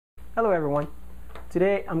Hello everyone.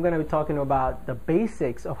 Today I'm going to be talking about the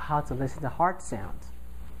basics of how to listen to heart sounds.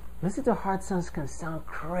 Listen to heart sounds can sound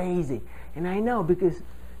crazy, and I know because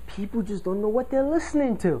people just don't know what they're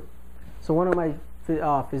listening to. So one of my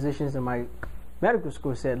physicians in my medical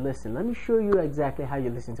school said, listen, let me show you exactly how you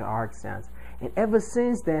listen to heart sounds. And ever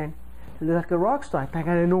since then, like a rock star, I think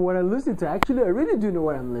I didn't know what I listened to. Actually, I really do know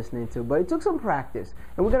what I'm listening to, but it took some practice,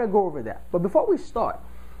 and we're going to go over that. But before we start,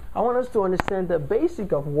 I want us to understand the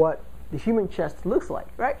basic of what the human chest looks like,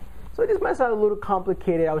 right? So this might sound a little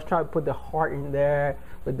complicated. I was trying to put the heart in there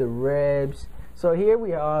with the ribs. So here we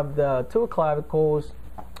have the two clavicles,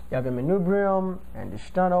 you have the manubrium and the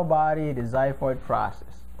sternal body, the xiphoid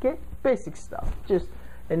process. Okay, basic stuff, just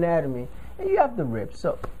anatomy. And you have the ribs.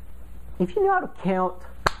 So if you know how to count,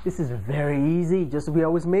 this is very easy, just we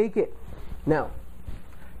always make it. Now,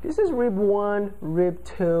 this is rib 1, rib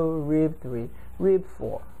 2, rib 3, rib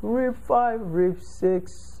 4, rib 5, rib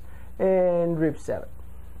 6, and rib 7.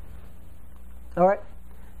 All right,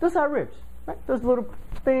 those are ribs, right? Those little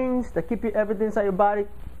things that keep everything inside your body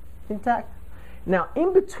intact. Now,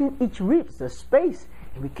 in between each rib, there's space,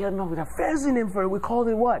 and we came up with a fancy name for it. We called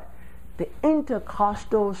it what? The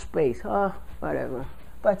intercostal space. Whatever,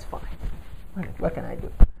 but it's fine. What can I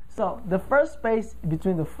do? So the first space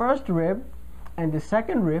between the first rib and the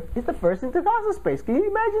second rib is the first intercostal space. Can you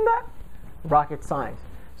imagine that? Rocket science.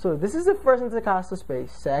 So this is the first intercostal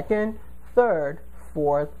space, second, third,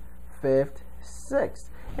 fourth, fifth, sixth,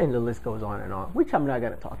 and the list goes on and on, which I'm not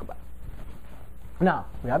going to talk about. Now,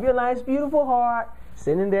 we have your nice, beautiful heart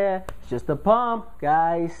sitting there. It's just a pump,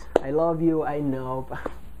 guys. I love you, I know,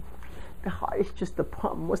 but the heart is just a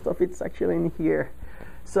pump. Most of it's actually in here.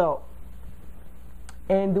 So,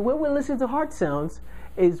 and the way we listen to heart sounds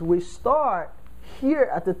is we start here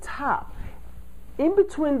at the top, in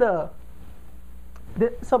between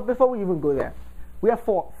so before we even go there, we have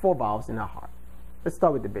four valves in our heart. Let's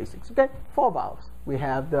start with the basics, okay? 4 valves. We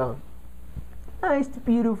have the nice,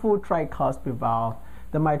 beautiful tricuspid valve,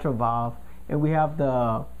 the mitral valve, and we have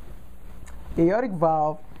the aortic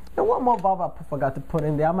valve, and one more valve I forgot to put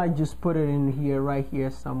in there. I might just put it in here, right here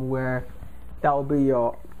somewhere. That will be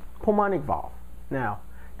your pulmonic valve. Now,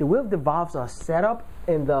 the way the valves are set up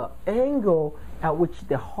and the angle at which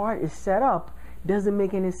the heart is set up doesn't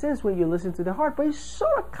make any sense when you listen to the heart, but it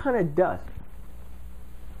sort of kind of does.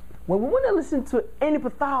 When we want to listen to any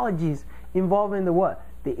pathologies involving the what?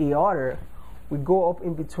 The aorta, we go up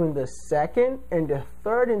in between the second and the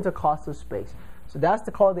third intercostal space. So that's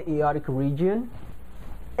called the aortic region,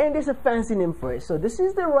 and there's a fancy name for it. So this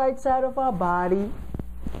is the right side of our body,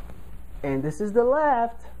 and this is the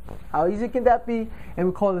left. How easy can that be? And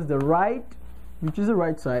we call this the right, which is the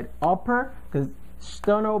right side, upper, because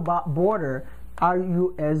sternal border,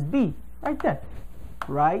 RUSB, right there.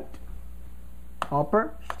 Right,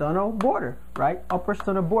 upper sternal border, right? Upper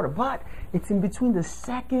sternal border. But it's in between the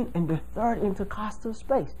second and the third intercostal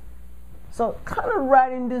space. So kind of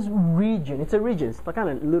right in this region. It's a region. It's like kind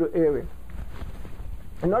of little area.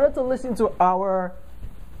 In order to listen to our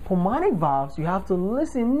pulmonic valves, you have to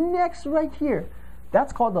listen next right here.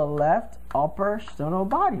 That's called the left upper sternal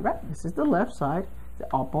body, right? This is the left side, the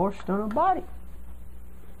upper sternal body.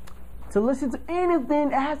 To listen to anything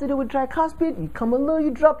that has to do with tricuspid, you come a little,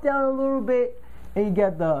 you drop down a little bit, and you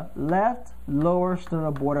get the left lower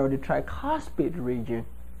sternal border, or the tricuspid region.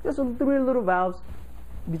 There's 3 little valves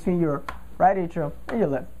between your right atrium and your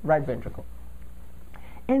left right ventricle.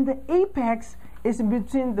 And the apex is in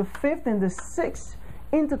between the 5th and the 6th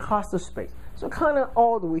intercostal space. So kind of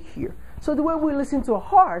all the way here. So the way we listen to a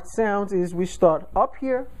heart sounds is we start up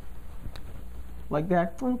here, like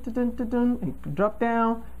that, dun, dun, dun, dun, dun, and drop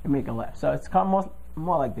down and make a left. So it's kind of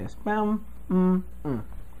more like this. Bam,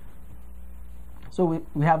 So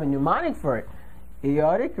we have a mnemonic for it.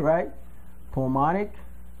 Aortic, right? Pulmonic,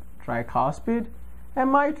 tricuspid,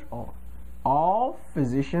 and mitral. All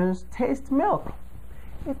physicians taste milk.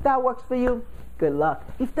 If that works for you, good luck.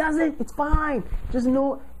 If doesn't, it's fine. Just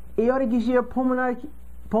know aortic is here, pulmonary,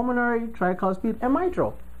 tricuspid, and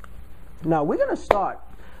mitral. Now we're gonna start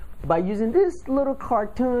by using this little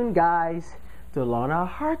cartoon, guys, to learn our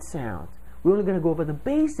heart sounds. We're only going to go over the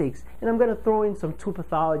basics, and I'm going to throw in some 2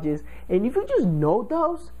 pathologies. And if you just know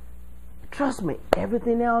those, trust me,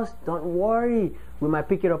 everything else, don't worry. We might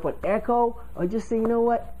pick it up on echo, or just say, you know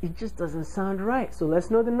what, it just doesn't sound right. So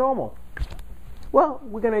let's know the normal. Well,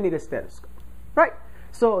 we're going to need a stethoscope, right?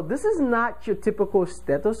 So this is not your typical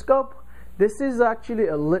stethoscope. This is actually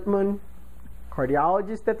a Littmann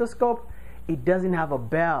cardiology stethoscope. It doesn't have a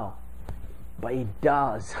bell, but it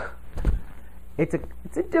does. It's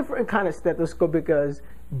a different kind of stethoscope because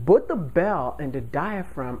both the bell and the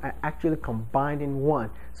diaphragm are actually combined in one.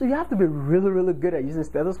 So you have to be really, really good at using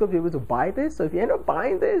stethoscope to be able to buy this. So if you end up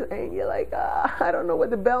buying this and you're like, I don't know what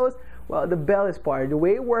the bell is, well, the bell is part. The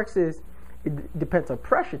way it works is it depends on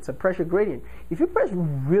pressure. It's a pressure gradient. If you press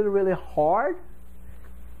really, really hard,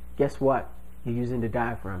 guess what? You're using the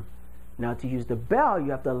diaphragm. Now to use the bell,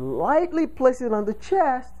 you have to lightly place it on the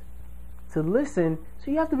chest to listen. So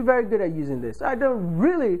you have to be very good at using this. I don't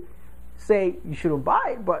really say you shouldn't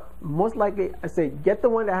buy it, but most likely I say get the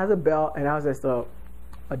one that has a bell and has a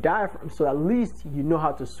diaphragm, so at least you know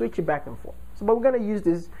how to switch it back and forth. So, but we're going to use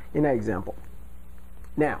this in an example.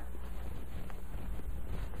 Now,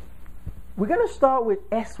 we're going to start with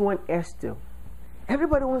S1, S2.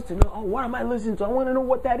 Everybody wants to know, oh, what am I listening to? I want to know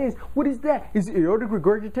what that is. What is that? Is it aortic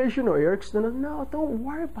regurgitation or aortic stenosis? No, don't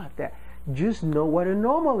worry about that. Just know what a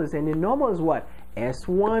normal is. And the normal is what?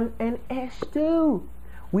 S1 and S2.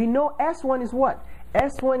 We know S1 is what?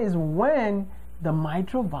 S1 is when the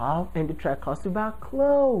mitral valve and the tricuspid valve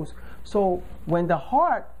close. So when the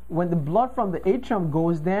blood from the atrium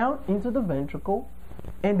goes down into the ventricle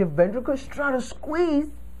and the ventricles try to squeeze,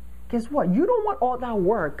 guess what? You don't want all that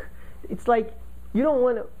work. It's like you don't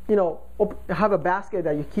want to, have a basket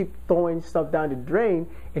that you keep throwing stuff down the drain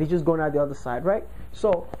and it's just going out the other side, right?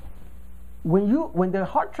 So when the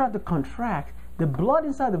heart tries to contract, the blood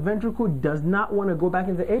inside the ventricle does not want to go back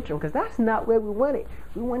into the atrium because that's not where we want it.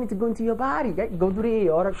 We want it to go into your body, right? Go through the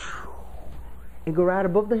aorta and go right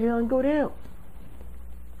above the hill and go down.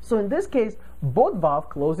 So in this case, both valves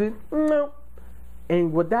closes. No.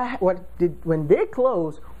 And when they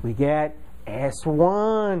close, we get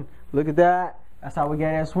S1. Look at that. That's how we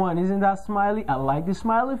get S1. Isn't that smiley? I like the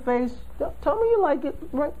smiley face. Tell me you like it,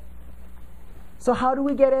 right? So how do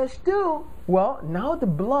we get S2? Well, now the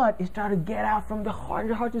blood is trying to get out from the heart.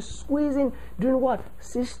 The heart is squeezing, doing what?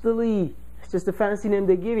 Systole. It's just a fancy name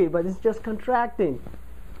they give it, but it's just contracting.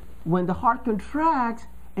 When the heart contracts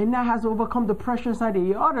and now has to overcome the pressure inside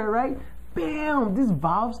the aorta, right? Bam! These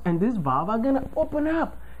valves and this valve are gonna open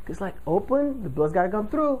up. It's like open, the blood's gotta come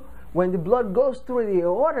through. When the blood goes through the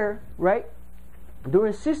aorta, right?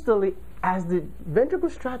 During systole, as the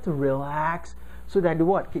ventricles try to relax, so that the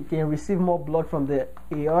what can receive more blood from the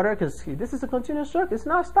aorta, because this is a continuous circuit. It's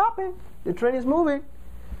not stopping. The train is moving.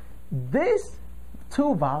 This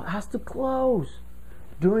two valve has to close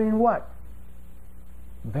during what?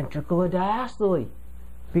 Ventricular diastole,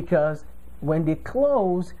 because when they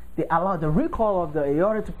close, they allow the recall of the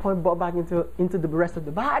aorta to point blood back into the rest of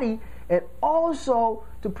the body, and also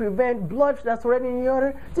to prevent blood that's already in the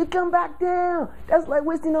aorta to come back down. That's like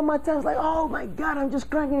wasting on my time. It's like, oh my God, I'm just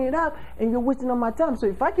cranking it up, and you're wasting on my time. So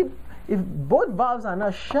if both valves are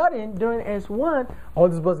not shut in during S1, all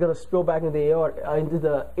this blood's gonna spill back into the aorta, into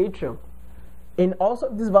the atrium. And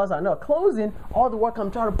also, if these valves are not closing, all the work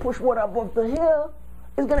I'm trying to push water above the hill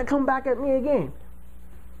is gonna come back at me again.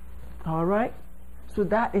 All right. So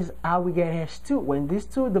that is how we get S2. When these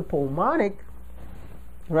two, the pulmonic,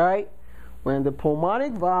 right? When the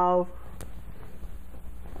pulmonic valve,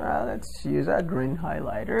 let's use our green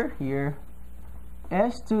highlighter here.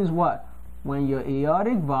 S2 is what? When your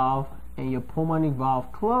aortic valve and your pulmonic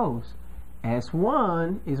valve close.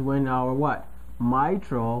 S1 is when our what?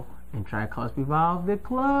 Mitral and tricuspid valve, they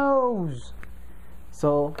close.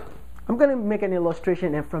 So I'm going to make an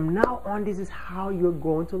illustration, and from now on, this is how you're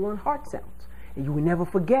going to learn heart sounds. And you will never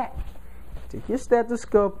forget. Take your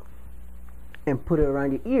stethoscope and put it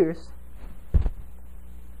around your ears.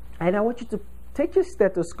 And I want you to take your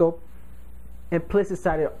stethoscope and place it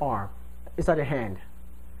inside your arm, inside your hand.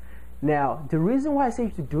 Now, the reason why I say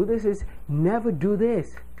to do this is never do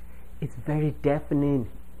this. It's very deafening.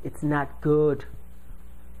 It's not good.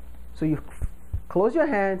 So you close your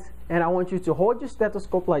hands, and I want you to hold your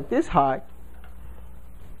stethoscope like this high.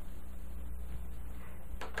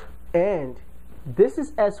 And this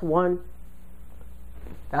is S1.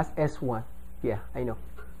 That's S1. Yeah, I know.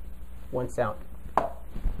 One sound.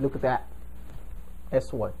 Look at that.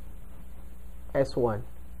 S1. S1.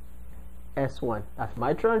 S1. That's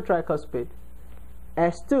mitral and tricuspid.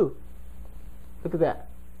 S2. Look at that.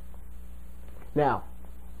 Now,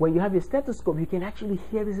 when you have your stethoscope, you can actually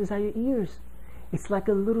hear this inside your ears. It's like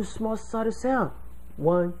a little small subtle sound.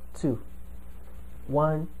 1, 2.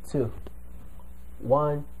 1, 2.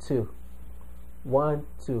 1, 2. 1,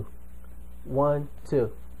 2. 1,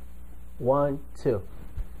 2. 1, 2.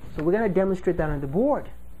 So we're going to demonstrate that on the board.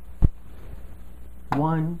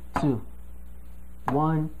 1, 2.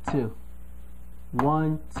 1, 2.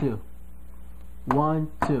 1, 2.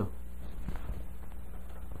 1, 2.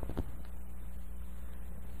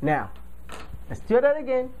 Now, let's do that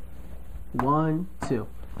again. 1, 2.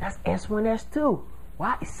 That's S1, S2.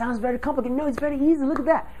 Wow, it sounds very complicated. No, it's very easy. Look at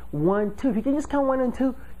that. 1, 2. If you can just count 1 and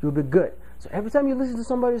 2, you'll be good. So every time you listen to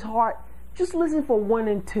somebody's heart, just listen for 1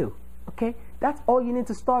 and 2. Okay? That's all you need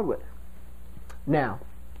to start with. Now,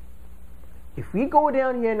 if we go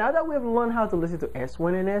down here, now that we have learned how to listen to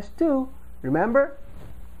S1 and S2, remember?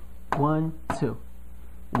 1, 2.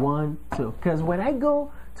 1, 2. Because when I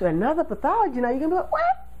go to another pathology, now you're going to be like,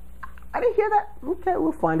 what? I didn't hear that. Okay,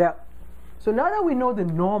 we'll find out. So now that we know the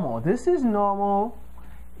normal, this is normal,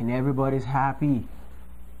 and everybody's happy.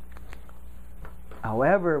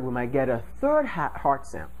 However, we might get a third heart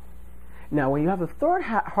sound. Now, when you have a third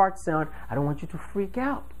heart sound, I don't want you to freak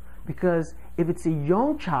out. Because if it's a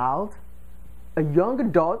young child, a young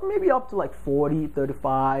adult, maybe up to like 40,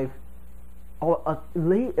 35, or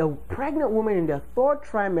a pregnant woman in their 3rd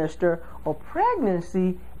trimester of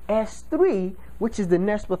pregnancy, S3, which is the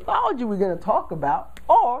next pathology we're going to talk about,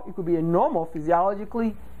 or it could be a normal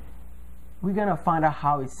physiologically, we're going to find out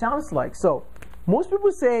how it sounds like. So, most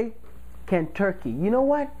people say Kentucky. You know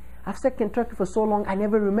what? I've said Kentucky for so long, I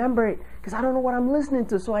never remember it because I don't know what I'm listening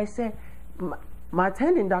to. So I said, my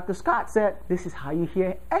attendant, Dr. Scott, said, this is how you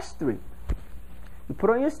hear S3. You put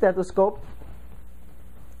on your stethoscope,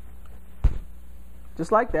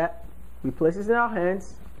 just like that. We place it in our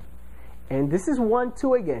hands, and this is 1,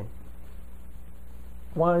 2 again.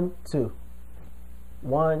 1, 2.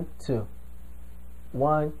 1, 2.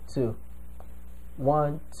 1, 2.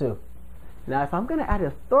 1, 2. Now, if I'm going to add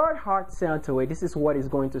a third heart sound to it, this is what it's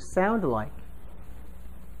going to sound like.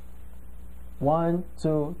 1,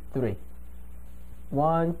 2, 3.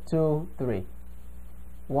 1, 2, 3.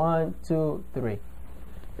 1, 2, 3.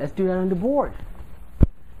 Let's do that on the board.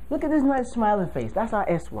 Look at this nice smiling face. That's our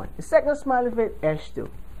S1. The second smiling face, S2.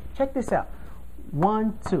 Check this out.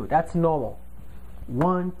 1, 2. That's normal.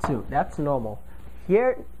 1, 2. That's normal.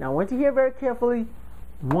 Here, now I want you to hear very carefully.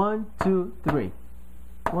 1, 2, 3.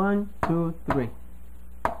 1, 2, 3.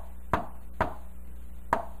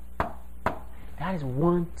 That is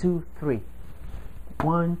 1, 2, 3.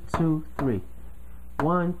 1, 2, 3.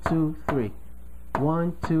 1, 2, 3.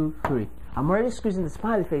 1, 2, 3. I'm already squeezing the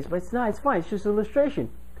smiley face, but it's not. It's fine. It's just an illustration.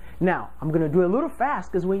 Now, I'm going to do it a little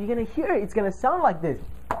fast because when you're going to hear it, it's going to sound like this.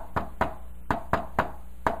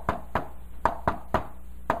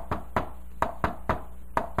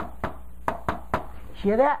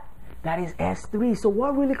 Hear that? That is S3. So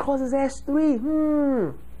what really causes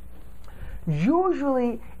S3?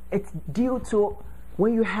 Usually, it's due to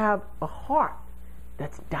when you have a heart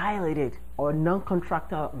that's dilated or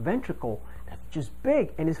non-contractile ventricle that's just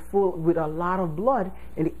big and is full with a lot of blood,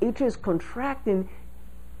 and the atrium is contracting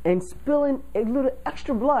and spilling a little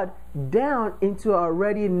extra blood down into a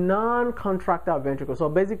already non-contractile ventricle. So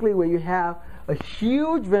basically, when you have a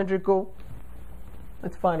huge ventricle,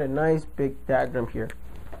 let's find a nice big diagram here.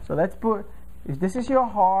 So let's put, if this is your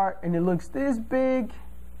heart and it looks this big,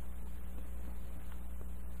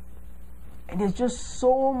 and there's just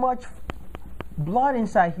so much blood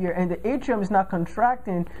inside here, and the atrium is not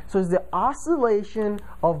contracting, so it's the oscillation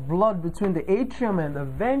of blood between the atrium and the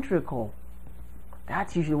ventricle.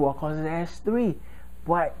 That's usually what causes S3.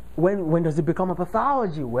 But when does it become a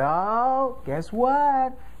pathology? Well, guess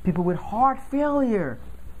what? People with heart failure.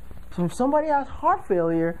 So if somebody has heart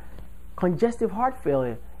failure, congestive heart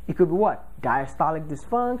failure, it could be what? Diastolic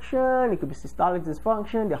dysfunction, it could be systolic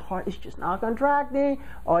dysfunction, the heart is just not contracting,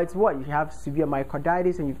 or it's what? You have severe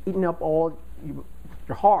myocarditis and you've eaten up all your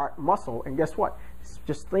heart muscle, and guess what? It's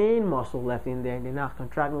just thin muscle left in there and they're not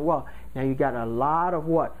contracting well. Now you got a lot of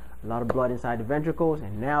what? A lot of blood inside the ventricles,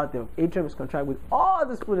 and now the atrium is contracted with all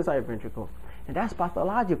the fluid inside the ventricle. And that's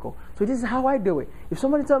pathological. So this is how I do it. If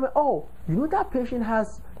somebody tells me, oh, you know that patient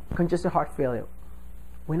has congestive heart failure,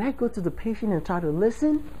 when I go to the patient and try to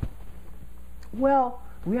listen, well,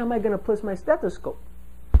 where am I going to place my stethoscope?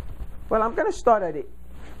 Well, I'm going to start at the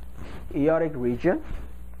aortic region,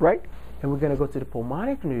 right? And we're going to go to the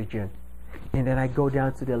pulmonic region. And then I go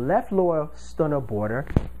down to the left lower sternal border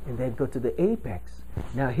and then go to the apex.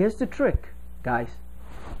 Now, here's the trick, guys.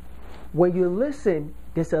 When you listen,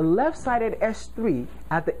 there's a left-sided S3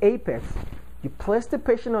 at the apex. You place the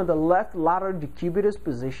patient on the left lateral decubitus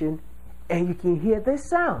position, and you can hear this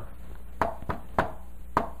sound.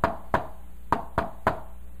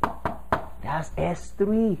 That's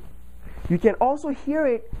S3. You can also hear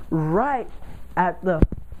it right at the,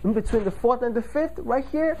 in between the 4th and the 5th, right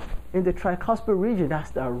here in the tricuspid region.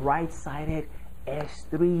 That's the right-sided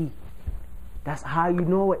S3. That's how you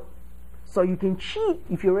know it. So you can cheat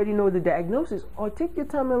if you already know the diagnosis, or take your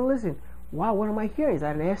time and listen. Wow, what am I hearing? Is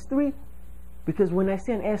that an S3? Because when I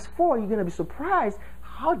say an S4, you're going to be surprised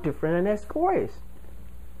how different an S4 is.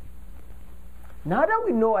 Now that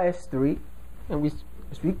we know S3, and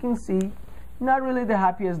As we can see, not really the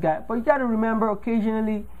happiest guy, but you got to remember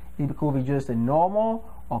occasionally it could be just a normal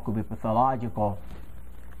or could be pathological.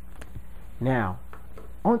 Now,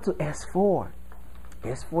 on to S4.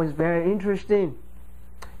 S4 is very interesting.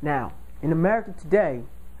 Now, in America today,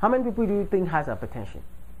 how many people do you think has hypertension?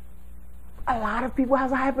 A lot of people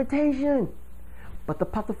has hypertension. But the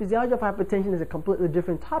pathophysiology of hypertension is a completely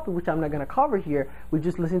different topic, which I'm not going to cover here. We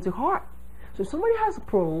just listen to heart. So if somebody has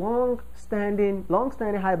a long-standing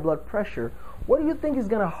high blood pressure, what do you think is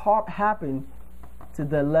going to happen to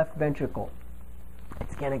the left ventricle?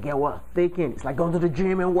 It's going to get what? Thickened. It's like going to the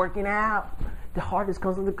gym and working out. The heart is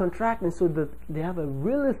constantly contracting, so they have a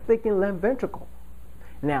really thickened left ventricle.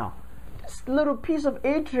 Now, this little piece of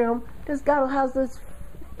atrium, this guy has this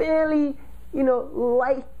fairly,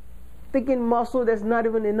 light, thickened muscle that's not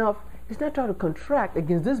even enough. It's not trying to contract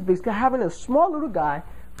against this big guy, having a small little guy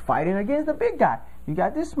fighting against the big guy. You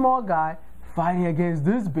got this small guy fighting against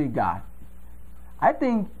this big guy. I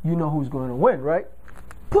think you know who's going to win, right?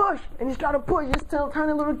 Push! And he's trying to push. This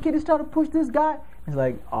tiny little kid is trying to push this guy. It's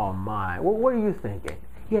like, oh my, what are you thinking?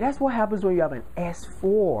 Yeah, that's what happens when you have an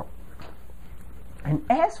S4. An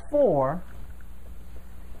S4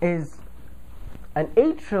 is an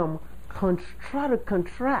atrium try to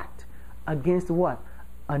contract against what?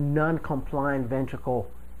 A non-compliant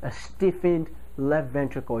ventricle, a stiffened left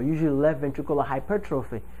ventricle, usually left ventricular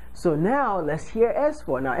hypertrophy. So now let's hear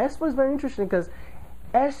S4. Now S4 is very interesting because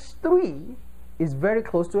S3 is very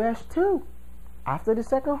close to S2 after the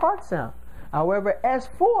second heart sound. However,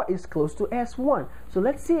 S4 is close to S1. So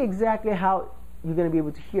let's see exactly how you're going to be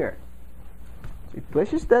able to hear it. So you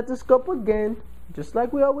place your stethoscope again, just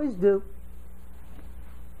like we always do,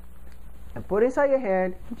 and put it inside your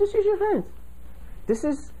hand, and just use your hands. This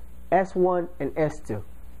is S1 and S2.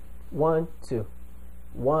 1, 2.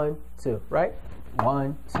 1, 2, right?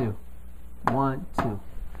 1, 2. 1, 2.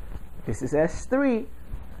 This is S3.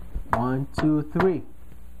 1, 2, 3.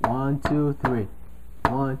 1, 2, 3.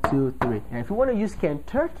 1, 2, 3. And if you want to use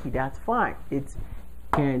Kentucky, that's fine. It's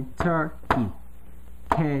Kentucky.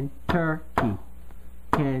 Kentucky.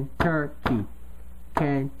 Kentucky.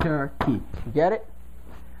 Kentucky. You get it?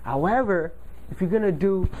 However, if you're going to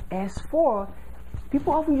do S4,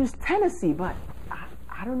 people often use Tennessee, but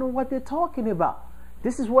I don't know what they're talking about.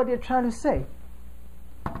 This is what they're trying to say.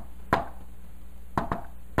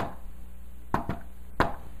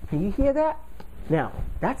 Can you hear that? Now,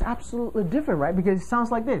 that's absolutely different, right? Because it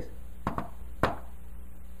sounds like this.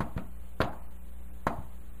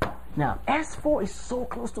 Now, S4 is so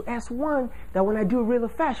close to S1 that when I do it really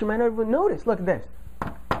fast, you might not even notice. Look at this.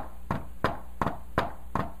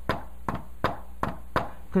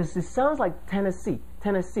 Because it sounds like Tennessee,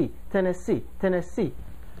 Tennessee, Tennessee, Tennessee.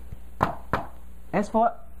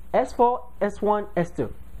 S4, S4, S1,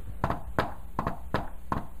 S2.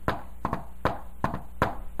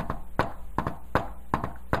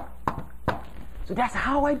 So that's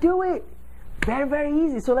how I do it. Very, very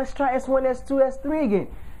easy. So let's try S1, S2, S3 again.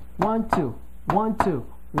 1, 2, 1, 2,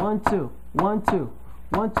 1, 2, 1, 2,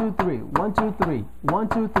 1, 2, 3, 1, 2, 3, 1,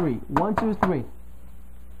 2, 3, 1, 2, 3.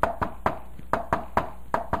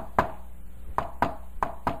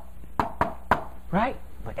 Right?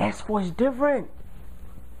 But S4 is different.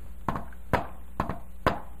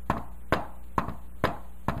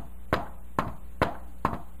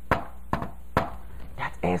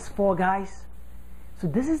 That's S4, guys. So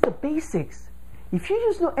this is the basics. If you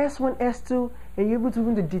just know S1, S2, and you're able to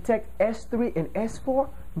even detect S3 and S4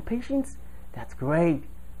 in patients, that's great.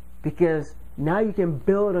 Because now you can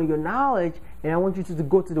build on your knowledge, and I want you to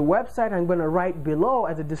go to the website I'm going to write below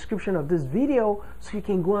as a description of this video so you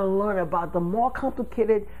can go and learn about the more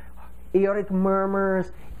complicated aortic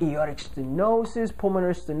murmurs, aortic stenosis,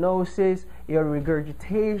 pulmonary stenosis, aortic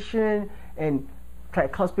regurgitation, and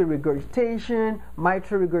tricuspid regurgitation,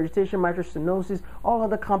 mitral regurgitation, mitral stenosis, all of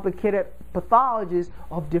the complicated pathologies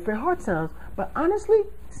of different heart sounds. But honestly,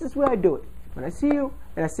 this is where I do it. When I see you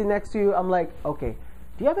and I sit next to you, I'm like, okay,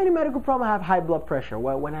 do you have any medical problem? I have high blood pressure.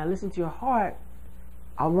 Well, when I listen to your heart,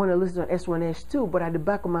 I want to listen to S1, S2, but at the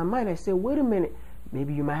back of my mind, I say, wait a minute,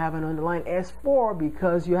 maybe you might have an underlying S4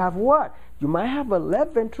 because you have what? You might have a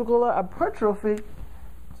left ventricular hypertrophy.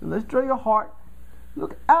 So let's draw your heart.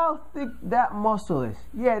 Look how thick that muscle is.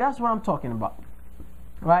 Yeah, that's what I'm talking about.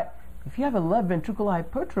 Right? If you have a left ventricular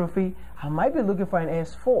hypertrophy, I might be looking for an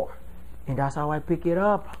S4. And that's how I pick it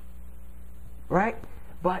up. Right?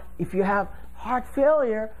 But if you have heart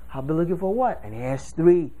failure, I'll be looking for what? An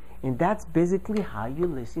S3. And that's basically how you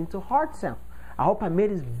listen to heart sound. I hope I made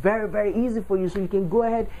this very, very easy for you so you can go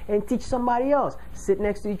ahead and teach somebody else. Sit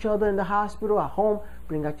next to each other in the hospital, at home,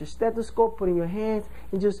 bring out your stethoscope, put in your hands,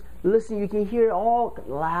 and just listen. You can hear it all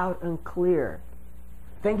loud and clear.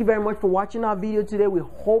 Thank you very much for watching our video today. We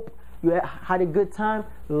hope you had a good time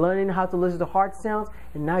learning how to listen to heart sounds,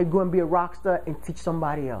 and now you're going to be a rock star and teach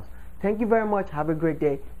somebody else. Thank you very much. Have a great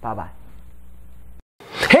day. Bye-bye.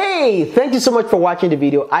 Hey, thank you so much for watching the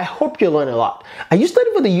video. I hope you learned a lot. Are you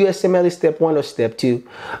studying for the USMLE Step 1 or Step 2?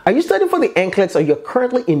 Are you studying for the NCLEX, or you're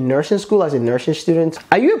currently in nursing school as a nursing student?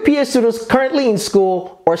 Are you a PA student currently in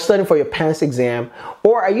school or studying for your PANCE exam?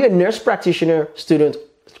 Or are you a nurse practitioner student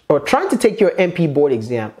or trying to take your NP board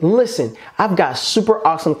exam? Listen, I've got super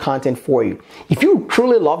awesome content for you. If you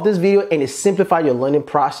truly love this video and it simplified your learning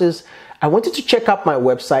process, I want you to check out my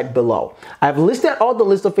website below. I've listed all the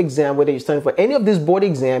list of exams, whether you're studying for any of this board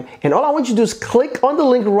exam, and all I want you to do is click on the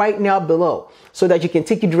link right now below so that you can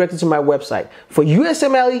take you directly to my website. For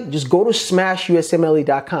USMLE, just go to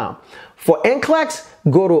smashusmle.com. For NCLEX,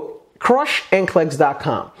 go to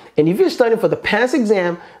crushnclex.com. And if you're studying for the PANCE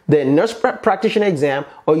exam, the nurse practitioner exam,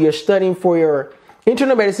 or you're studying for your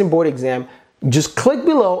internal medicine board exam, just click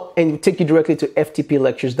below and it'll take you directly to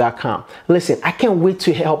ftplectures.com. Listen, I can't wait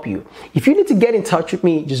to help you. If you need to get in touch with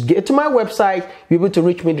me, just get to my website, you're able to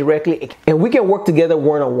reach me directly, and we can work together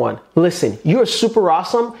one-on-one. Listen, you're super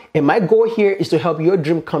awesome, and my goal here is to help your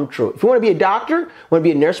dream come true. If you want to be a doctor, want to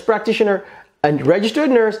be a nurse practitioner, a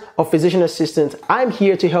registered nurse, or physician assistant, I'm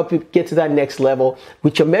here to help you get to that next level.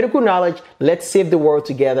 With your medical knowledge, let's save the world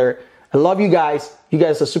together. I love you guys. You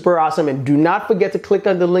guys are super awesome, and do not forget to click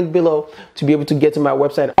on the link below to be able to get to my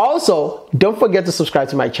website. Also, don't forget to subscribe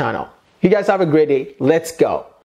to my channel. You guys have a great day. Let's go.